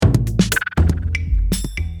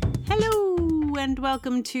and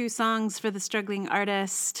welcome to Songs for the Struggling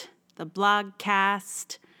Artist, the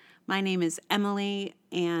blogcast. My name is Emily,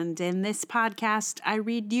 and in this podcast, I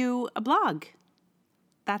read you a blog.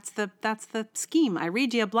 That's the scheme. I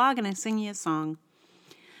read you a blog and I sing you a song.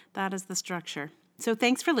 That is the structure. So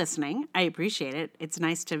thanks for listening. I appreciate it. It's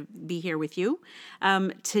nice to be here with you.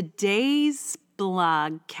 Today's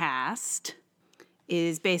blogcast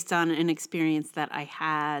is based on an experience that I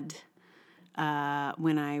had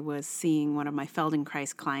when I was seeing one of my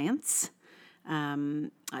Feldenkrais clients. I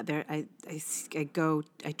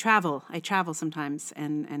travel sometimes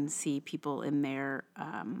and see people in their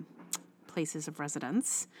places of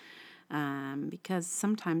residence because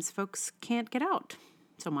sometimes folks can't get out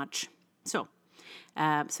so much. So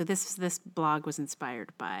this blog was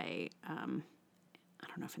inspired by I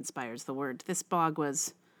don't know if "inspire" is the word. This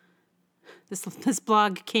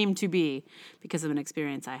blog came to be because of an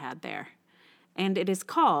experience I had there. And it is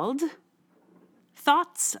called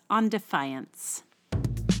Thoughts on Defiance.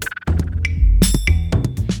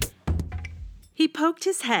 He poked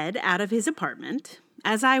his head out of his apartment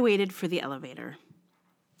as I waited for the elevator.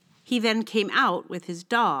 He then came out with his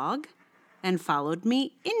dog and followed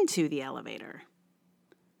me into the elevator.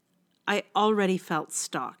 I already felt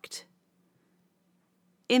stalked.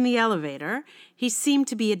 In the elevator, he seemed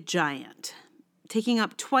to be a giant, taking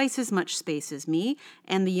up twice as much space as me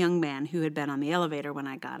and the young man who had been on the elevator when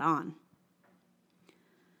I got on.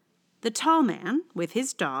 The tall man, with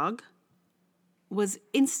his dog, was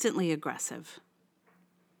instantly aggressive.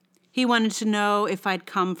 He wanted to know if I'd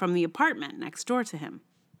come from the apartment next door to him.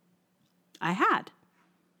 I had.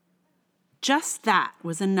 Just that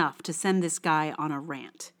was enough to send this guy on a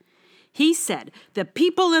rant. He said the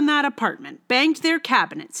people in that apartment banged their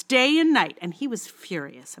cabinets day and night, and he was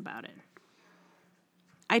furious about it.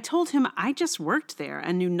 I told him I just worked there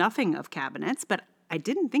and knew nothing of cabinets, but I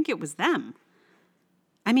didn't think it was them.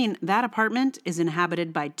 I mean, that apartment is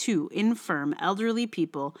inhabited by two infirm, elderly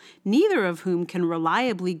people, neither of whom can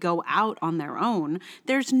reliably go out on their own.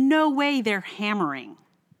 There's no way they're hammering.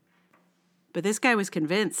 But this guy was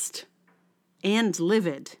convinced and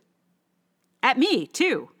livid. At me,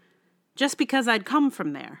 too, just because I'd come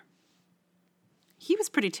from there. He was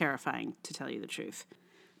pretty terrifying, to tell you the truth.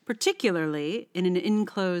 Particularly in an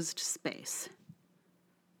enclosed space.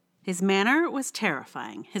 His manner was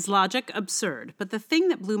terrifying, his logic absurd, but the thing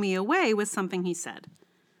that blew me away was something he said.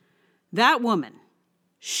 That woman,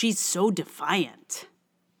 she's so defiant.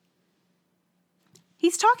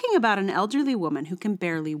 He's talking about an elderly woman who can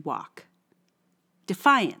barely walk.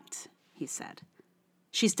 Defiant, he said.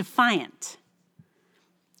 She's defiant.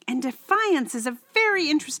 And defiance is a very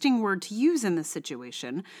interesting word to use in this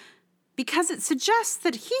situation, because it suggests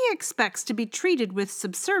that he expects to be treated with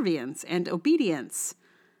subservience and obedience,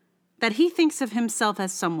 that he thinks of himself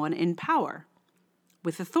as someone in power,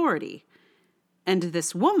 with authority, and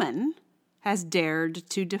this woman has dared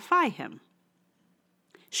to defy him.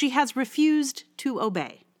 She has refused to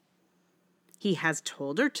obey. He has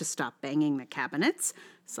told her to stop banging the cabinets,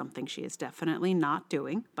 something she is definitely not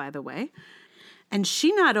doing, by the way, and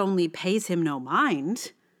she not only pays him no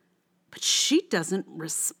mind, but she doesn't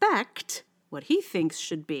respect what he thinks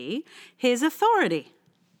should be his authority.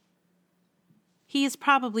 He is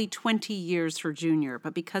probably 20 years her junior,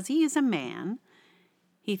 but because he is a man,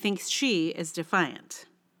 he thinks she is defiant.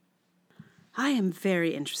 I am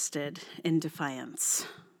very interested in defiance,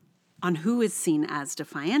 on who is seen as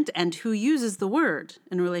defiant and who uses the word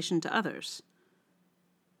in relation to others.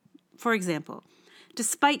 For example,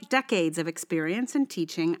 despite decades of experience in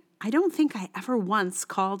teaching, I don't think I ever once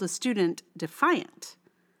called a student defiant,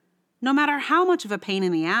 no matter how much of a pain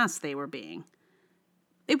in the ass they were being.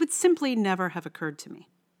 It would simply never have occurred to me.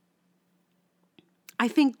 I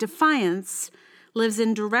think defiance lives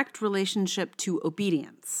in direct relationship to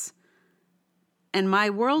obedience. And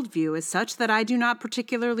my worldview is such that I do not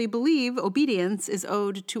particularly believe obedience is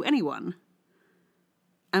owed to anyone.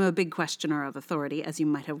 I'm a big questioner of authority, as you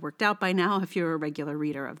might have worked out by now if you're a regular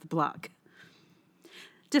reader of the blog.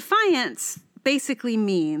 Defiance basically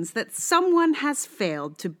means that someone has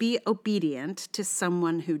failed to be obedient to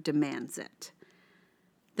someone who demands it.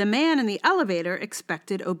 The man in the elevator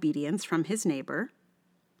expected obedience from his neighbor,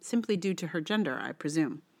 simply due to her gender, I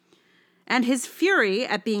presume. And his fury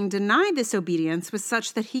at being denied this obedience was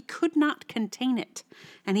such that he could not contain it,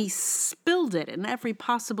 and he spilled it in every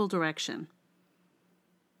possible direction.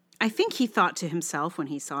 I think he thought to himself when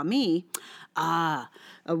he saw me, a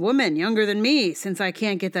woman younger than me. Since I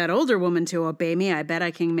can't get that older woman to obey me, I bet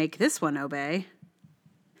I can make this one obey.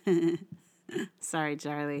 Sorry,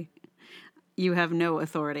 Charlie. You have no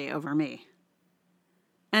authority over me.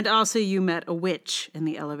 And also you met a witch in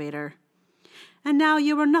the elevator. and now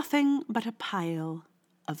you are nothing but a pile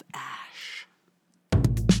of ash.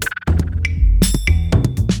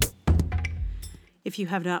 If you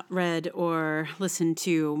have not read or listened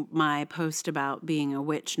to my post about being a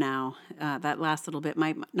witch now, that last little bit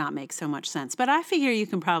might not make so much sense, but I figure you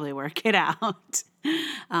can probably work it out.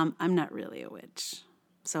 I'm not really a witch.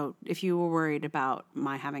 So if you were worried about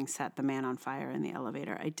my having set the man on fire in the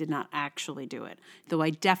elevator, I did not actually do it, though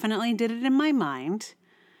I definitely did it in my mind.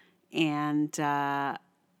 And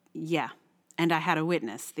yeah, and I had a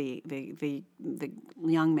witness. The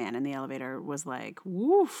young man in the elevator was like,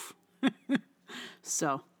 woof.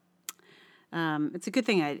 So it's a good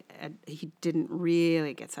thing he didn't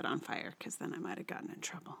really get set on fire, because then I might have gotten in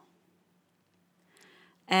trouble.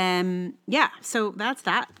 Yeah, so that's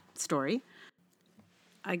that story.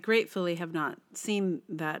 I gratefully have not seen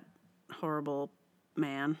that horrible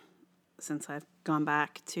man since I've gone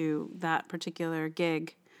back to that particular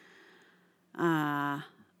gig.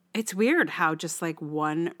 It's weird how just like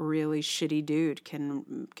one really shitty dude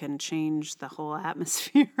can change the whole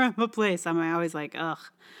atmosphere of a place. I'm always like, ugh,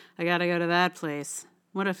 I gotta go to that place.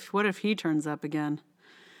 What if he turns up again?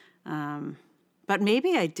 But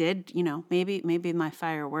maybe I did, maybe my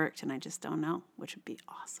fire worked and I just don't know, which would be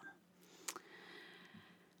awesome.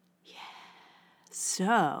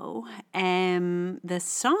 So, the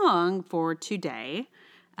song for today,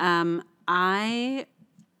 there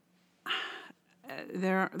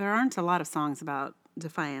aren't a lot of songs about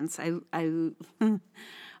defiance. This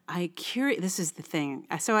is the thing.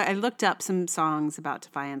 So I looked up some songs about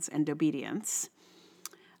defiance and obedience,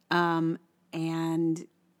 and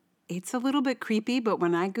it's a little bit creepy. But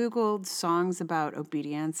when I Googled songs about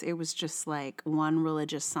obedience, it was just like one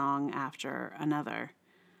religious song after another.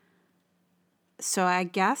 So I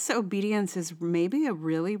guess obedience is maybe a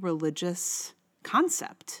really religious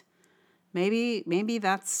concept. Maybe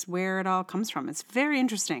that's where it all comes from. It's very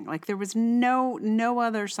interesting. Like there was no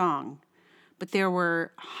other song, but there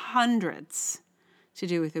were hundreds to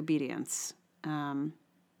do with obedience. All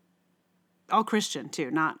Christian too,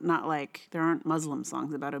 not like there aren't Muslim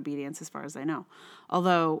songs about obedience as far as I know.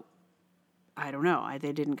 Although I don't know,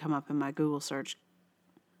 they didn't come up in my Google search.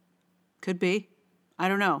 Could be. I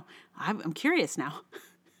don't know. I'm curious now.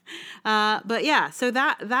 But yeah, so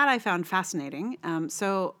that I found fascinating.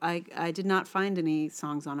 So I did not find any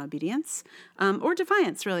songs on obedience or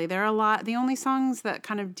defiance, really. There are a lot. The only songs that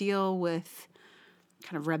kind of deal with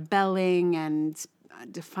kind of rebelling and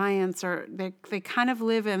defiance are they kind of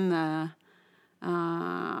live in the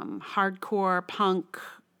hardcore punk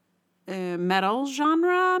metal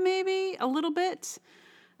genre, maybe a little bit.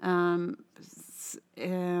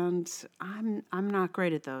 And I'm not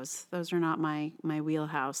great at those. Those are not my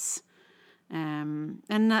wheelhouse. And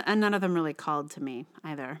none of them really called to me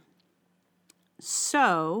either.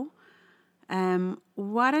 So,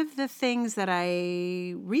 one of the things that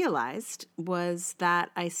I realized was that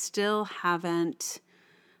I still haven't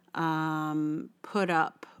put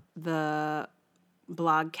up the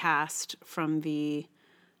blogcast from the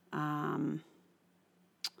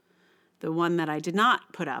one that I did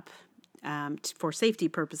not put up for safety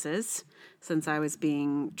purposes, since I was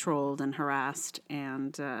being trolled and harassed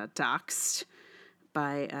and doxxed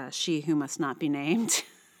by she who must not be named,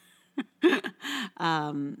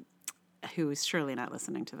 who is surely not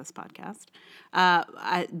listening to this podcast.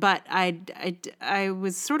 But I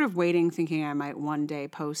was sort of waiting, thinking I might one day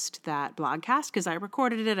post that blogcast, because I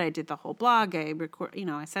recorded it. I did the whole blog. I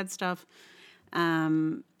said stuff.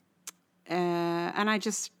 And I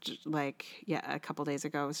just, a couple days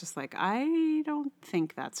ago, I was just like, I don't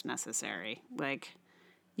think that's necessary. Like,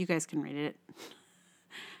 you guys can read it.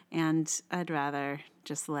 And I'd rather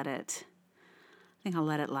just I think I'll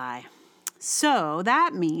let it lie. So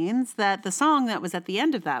that means that the song that was at the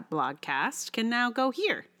end of that blogcast can now go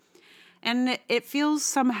here. And it feels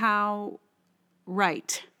somehow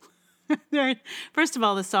right. First of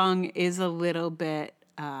all, the song is a little bit...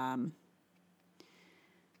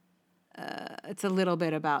 it's a little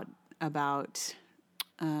bit about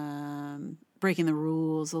breaking the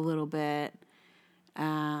rules a little bit,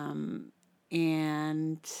 I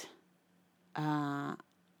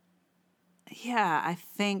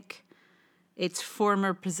think its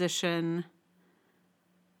former position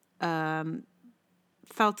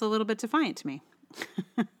felt a little bit defiant to me.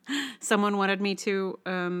 Someone wanted me to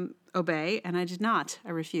obey, and I did not.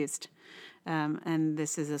 I refused. And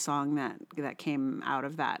this is a song that came out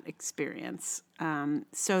of that experience.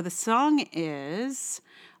 So the song is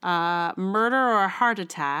Murder or a Heart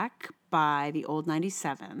Attack by the Old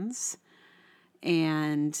 97s.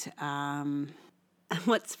 And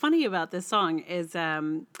what's funny about this song is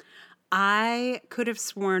I could have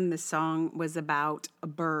sworn this song was about a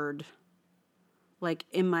bird. Like,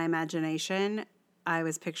 in my imagination, I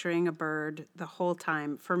was picturing a bird the whole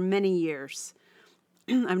time for many years.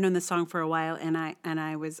 I've known this song for a while, and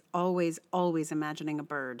I was always imagining a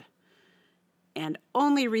bird. And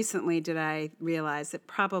only recently did I realize it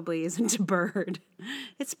probably isn't a bird.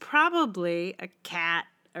 It's probably a cat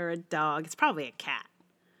or a dog. It's probably a cat.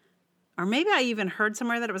 Or maybe I even heard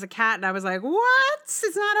somewhere that it was a cat, and I was like, what?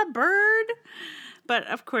 It's not a bird? But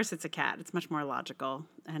of course it's a cat. It's much more logical.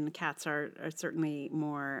 And cats are certainly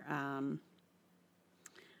more,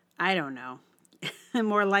 I don't know,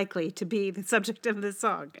 more likely to be the subject of this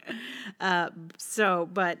song. But,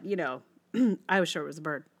 I was sure it was a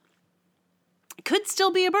bird. It could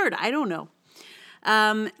still be a bird. I don't know.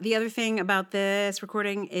 The other thing about this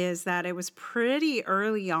recording is that it was pretty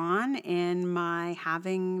early on in my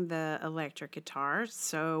having the electric guitar.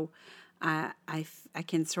 So I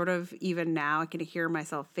can sort of, even now, I can hear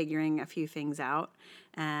myself figuring a few things out.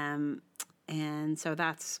 And so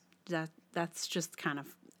that's just kind of,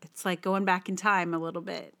 it's like going back in time a little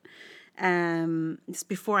bit. It's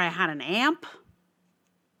before I had an amp.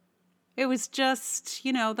 It was just,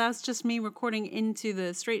 that was just me recording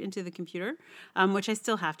straight into the computer, which I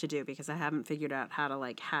still have to do because I haven't figured out how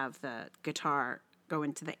to have the guitar go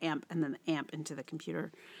into the amp and then the amp into the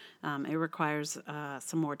computer. It requires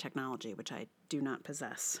some more technology, which I do not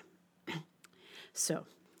possess. So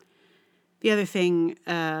the other thing,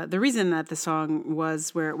 the reason that the song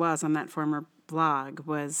was where it was on that former blog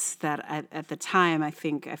was that at the time, I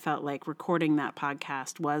think I felt like recording that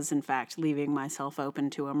podcast was, in fact, leaving myself open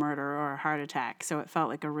to a murder or a heart attack. So it felt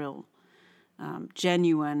like a real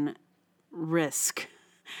genuine risk.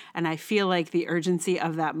 And I feel like the urgency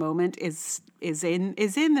of that moment is in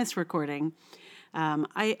this recording.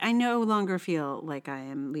 I no longer feel like I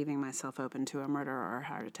am leaving myself open to a murder or a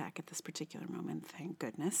heart attack at this particular moment. Thank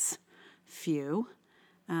goodness. Phew.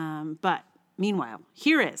 But meanwhile,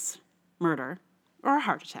 here is murder or a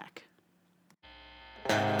heart attack.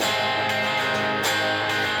 And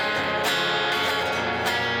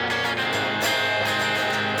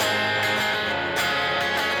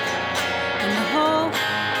the hole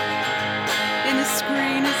in the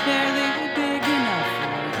screen is barely big enough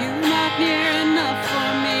for you, not near enough for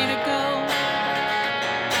me to go.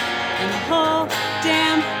 And the whole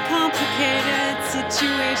damn complicated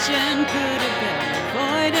situation could have been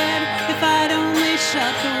avoided if I'd only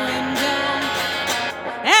shut the window.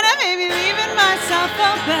 And I may be leaving myself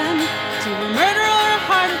open to a murder or a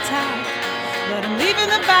heart attack, but I'm leaving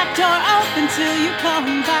the back door open till you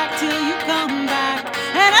come back,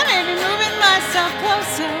 And I may be moving myself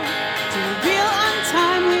closer to a real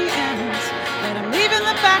untimely end, but I'm leaving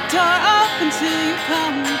the back door open till you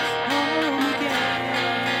come home again.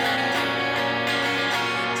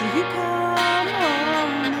 Till you come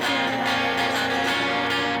home again.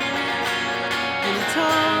 And I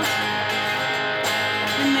told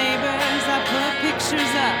the neighbors I put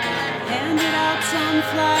pictures up, handed out some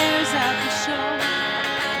flyers at the show.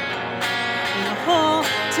 And the whole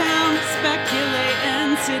town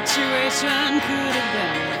speculating situation could have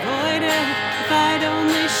been avoided if I'd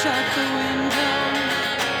only shut the window.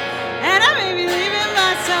 And I may be leaving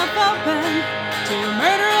myself open to a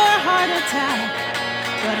murder or a heart attack,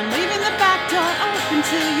 but I'm leaving the back door open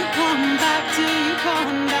till you come back,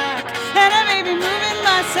 And I may be moving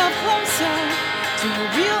myself closer to a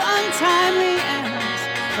real untimely end,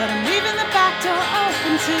 but I'm leaving the back door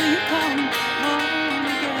open till you come home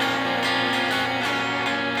again.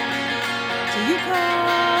 Till you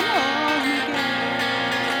come home again.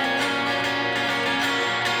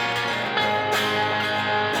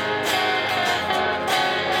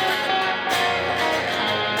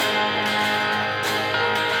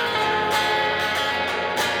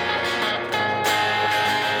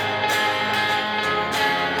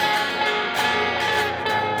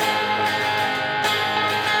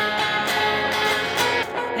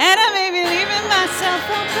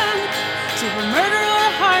 To a murder or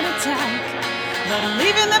a heart attack, but I'm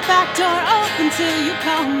leaving the back door open till you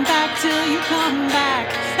come back,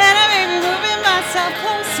 And I may be moving myself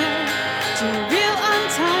closer to a real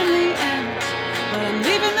untimely end, but I'm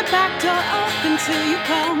leaving the back door open till you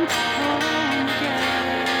come home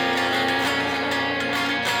again.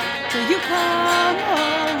 Till you come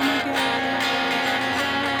home again.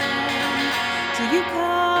 Till you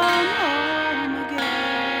come home again.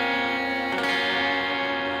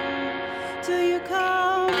 Till you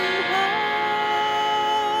come